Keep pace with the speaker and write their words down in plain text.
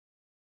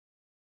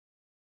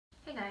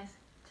Hey guys,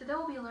 today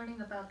we'll be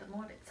learning about the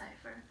Morbit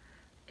Cipher.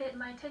 It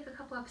might take a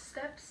couple of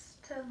steps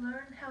to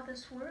learn how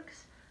this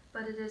works,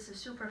 but it is a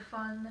super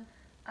fun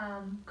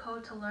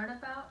code to learn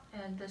about,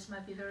 and this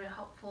might be very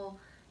helpful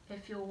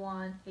if you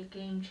want a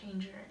game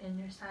changer in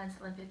your Science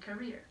Olympiad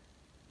career.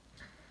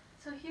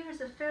 So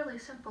here's a fairly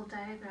simple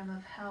diagram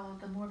of how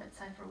the Morbit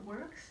Cipher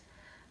works.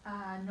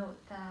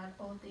 Note that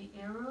all the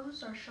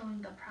arrows are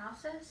showing the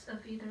process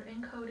of either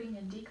encoding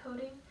and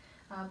decoding,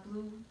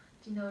 blue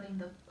denoting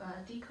the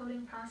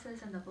decoding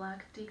process and the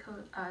black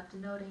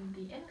denoting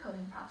the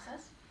encoding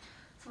process.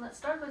 So let's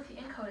start with the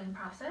encoding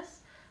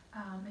process.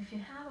 If you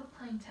have a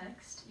plain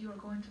text, you are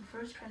going to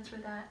first transfer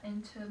that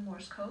into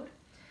Morse code,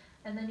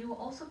 and then you will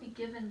also be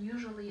given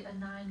usually a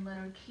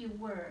 9-letter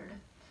keyword.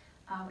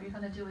 What you're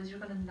going to do is you're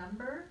going to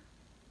number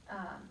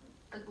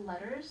the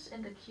letters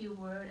in the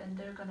keyword, and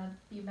they're going to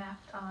be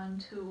mapped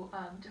onto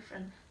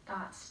different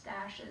dots,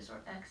 dashes,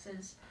 or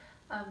X's,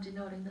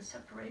 denoting the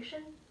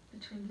separation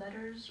between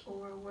letters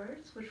or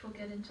words, which we'll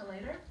get into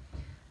later.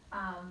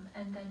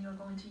 And then you're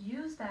going to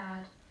use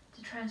that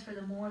to transfer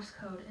the Morse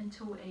code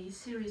into a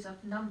series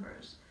of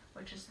numbers,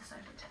 which is the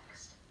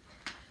ciphertext.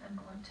 I'm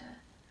going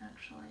to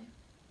actually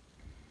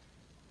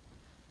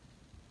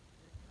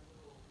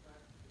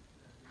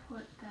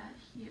put that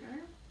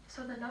here.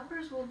 So the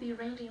numbers will be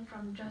ranging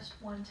from just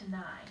 1 to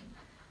 9.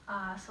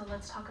 So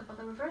let's talk about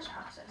the reverse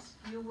process.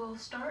 You will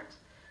start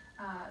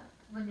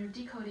when you're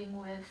decoding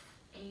with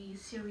a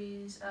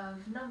series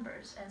of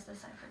numbers as the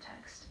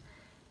ciphertext.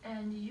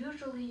 And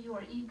usually you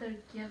are either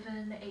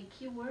given a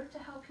keyword to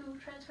help you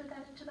transfer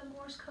that into the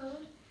Morse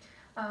code,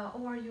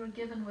 or you're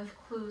given with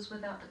clues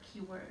without the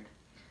keyword.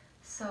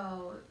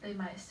 So they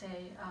might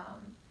say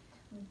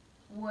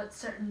what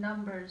certain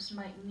numbers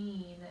might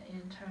mean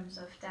in terms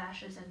of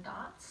dashes and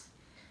dots.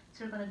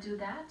 So you're going to do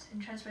that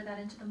and transfer that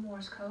into the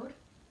Morse code.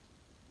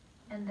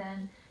 And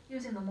then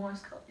using the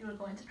Morse code, you're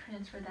going to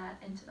transfer that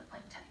into the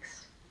plain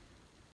text.